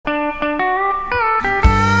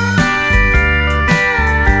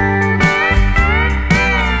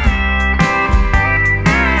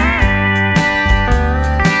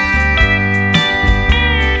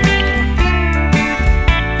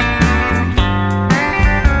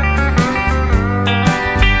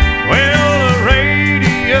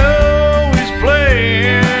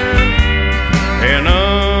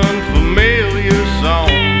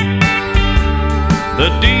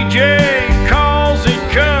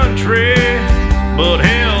but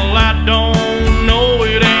hell, I don't know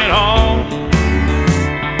it at all.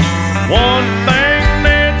 One thing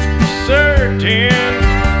that's for certain,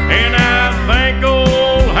 and I think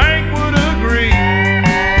old Hank would agree,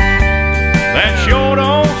 that sure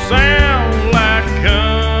don't sound like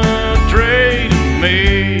country to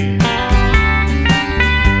me.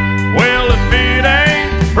 Well, if it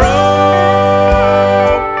ain't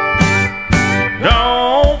broke,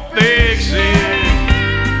 don't fix it.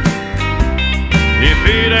 If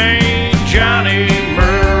it ain't Johnny